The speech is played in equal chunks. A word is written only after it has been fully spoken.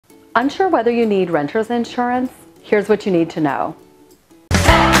Unsure whether you need renter's insurance? Here's what you need to know.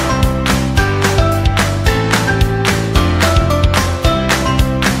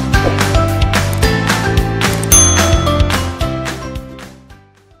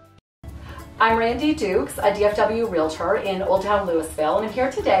 I'm Randi Dukes, a DFW realtor in Old Town Lewisville, and I'm here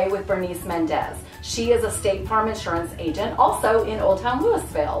today with Berenice Mendez. She is a State Farm insurance agent, also in Old Town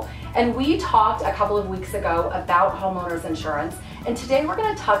Lewisville. And we talked a couple of weeks ago about homeowners insurance, and today we're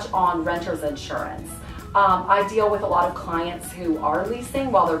going to touch on renter's insurance. I deal with a lot of clients who are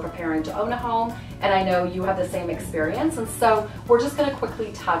leasing while they're preparing to own a home, and I know you have the same experience, and so we're just going to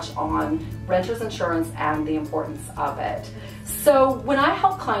quickly touch on renter's insurance and the importance of it. So when I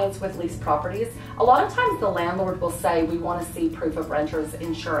help clients with leased properties, a lot of times the landlord will say we want to see proof of renter's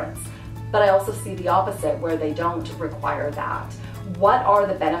insurance, but I also see the opposite where they don't require that. What are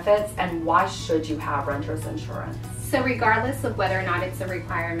the benefits and why should you have renter's insurance? So regardless of whether or not it's a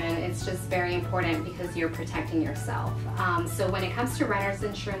requirement, it's just very important because you're protecting yourself. So when it comes to renter's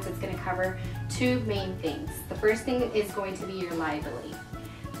insurance, it's going to cover two main things. The first thing is going to be your liability.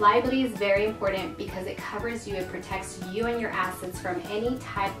 Liability is very important because it covers you, it protects you and your assets from any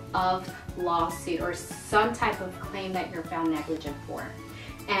type of lawsuit or some type of claim that you're found negligent for.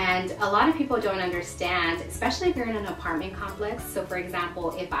 And a lot of people don't understand, especially if you're in an apartment complex. So for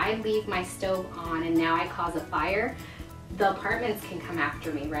example, if I leave my stove on and now I cause a fire, the apartments can come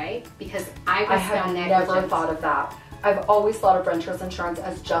after me, right? Because I was found negligent. I have never thought of that. I've always thought of renter's insurance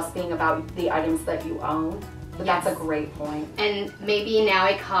as just being about the items that you own. But yes, that's a great point. And maybe now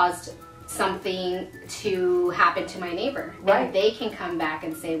it caused something to happen to my neighbor. Right. And they can come back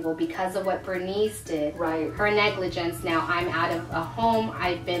and say, well, because of what Berenice did, right, her negligence, now I'm out of a home,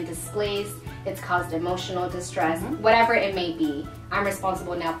 I've been displaced, it's caused emotional distress, whatever it may be. I'm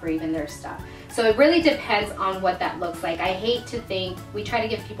responsible now for even their stuff. So it really depends on what that looks like. I hate to think, we try to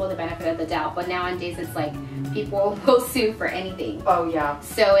give people the benefit of the doubt, but nowadays it's like people will sue for anything. Oh yeah.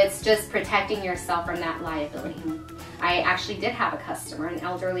 So it's just protecting yourself from that liability. I actually did have a customer, an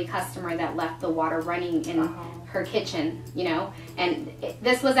elderly customer that left the water running in her kitchen, you know, and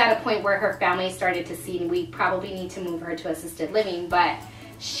this was at a point where her family started to see we probably need to move her to assisted living, but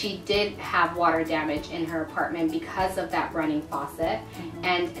she did have water damage in her apartment because of that running faucet.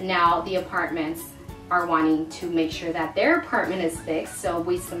 And now the apartments are wanting to make sure that their apartment is fixed, so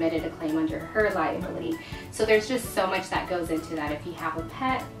we submitted a claim under her liability. So there's just so much that goes into that. If you have a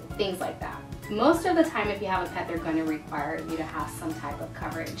pet, things like that. Most of the time, if you have a pet, they're going to require you to have some type of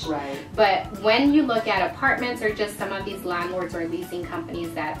coverage. Right. But when you look at apartments or just some of these landlords or leasing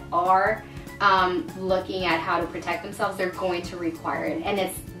companies that are looking at how to protect themselves, they're going to require it, and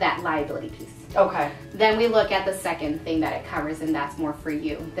it's that liability piece. Okay. Then we look at the second thing that it covers, and that's more for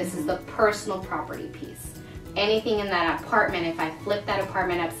you. This is the personal property piece. Anything in that apartment, if I flip that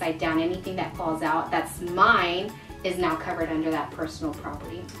apartment upside down, anything that falls out that's mine is now covered under that personal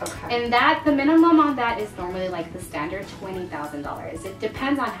property. Okay. And that, the minimum on that is normally like the standard $20,000. It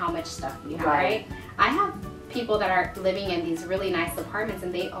depends on how much stuff you have, right? I have people that are living in these really nice apartments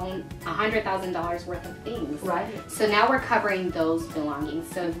and they own $100,000 worth of things. Right. So now we're covering those belongings.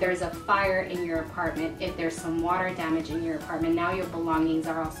 So if there's a fire in your apartment, if there's some water damage in your apartment, now your belongings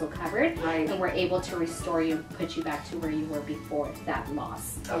are also covered. Right. And we're able to restore you and put you back to where you were before that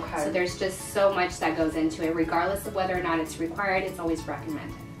loss. Okay. So there's just so much that goes into it. Regardless of whether or not it's required, it's always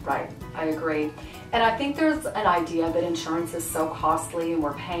recommended. Right, I agree. And I think there's an idea that insurance is so costly and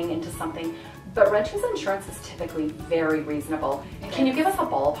we're paying into something, but renter's insurance is typically very reasonable. Can you give us a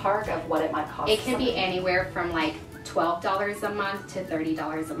ballpark of what it might cost? It can be anywhere from like $12 a month to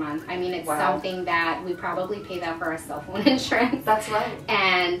 $30 a month. I mean, it's something that we probably pay that for our cell phone insurance. That's right.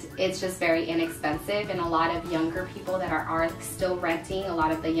 And it's just very inexpensive, and a lot of younger people that are still renting, a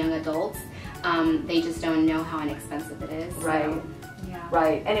lot of the young adults, they just don't know how inexpensive it is. Right. So, yeah.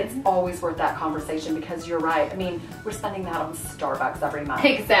 Right, and it's always worth that conversation because you're right. I mean, we're spending that on Starbucks every month.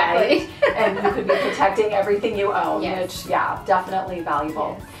 Exactly. Right? And you could be protecting everything you own, yes, which, yeah, definitely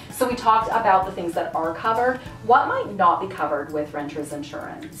valuable. Yes. So we talked about the things that are covered. What might not be covered with renter's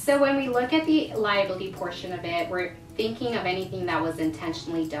insurance? So when we look at the liability portion of it, we're thinking of anything that was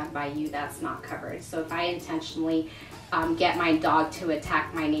intentionally done by you that's not covered. So if I intentionally get my dog to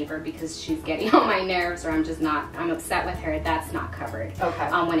attack my neighbor because she's getting on my nerves, or I'm upset with her, that's not covered. Okay.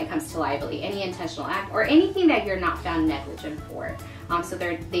 When it comes to liability, any intentional act or anything that you're not found negligent for. So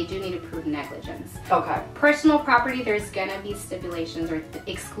they do need to prove negligence. Okay. Personal property, there's gonna be stipulations or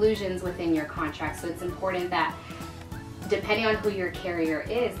exclusions within your contract, so it's important that depending on who your carrier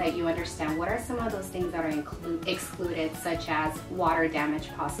is, that you understand what are some of those things that are excluded, such as water damage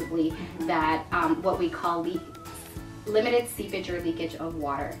possibly, that what we call limited seepage or leakage of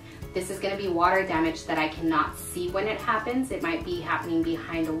water. This is going to be water damage that I cannot see when it happens. It might be happening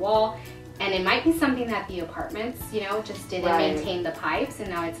behind a wall, and it might be something that the apartments, you know, just didn't maintain the pipes, and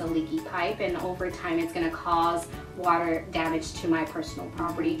now it's a leaky pipe, and over time it's going to cause water damage to my personal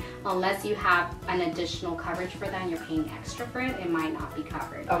property. Unless you have an additional coverage for that and you're paying extra for it, it might not be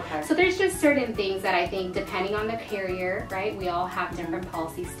covered. Okay. So there's just certain things that I think, depending on the carrier, right, we all have different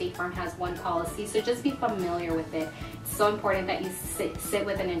policies. State Farm has one policy, so just be familiar with it. It's so important that you sit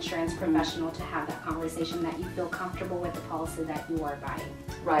with an insurance professional to have that conversation, that you feel comfortable with the policy that you are buying.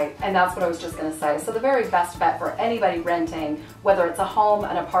 Right, and that's what I was just going to say. So the very best bet for anybody renting, whether it's a home,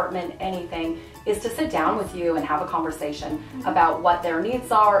 an apartment, anything, is to sit down with you and have a conversation about what their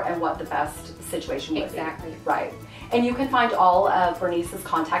needs are and what the best situation would be. Exactly. Right. And you can find all of Berenice's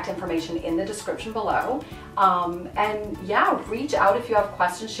contact information in the description below. And yeah, reach out if you have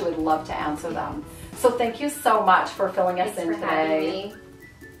questions. She would love to answer them. So thank you so much for filling us in today. Thanks for having me.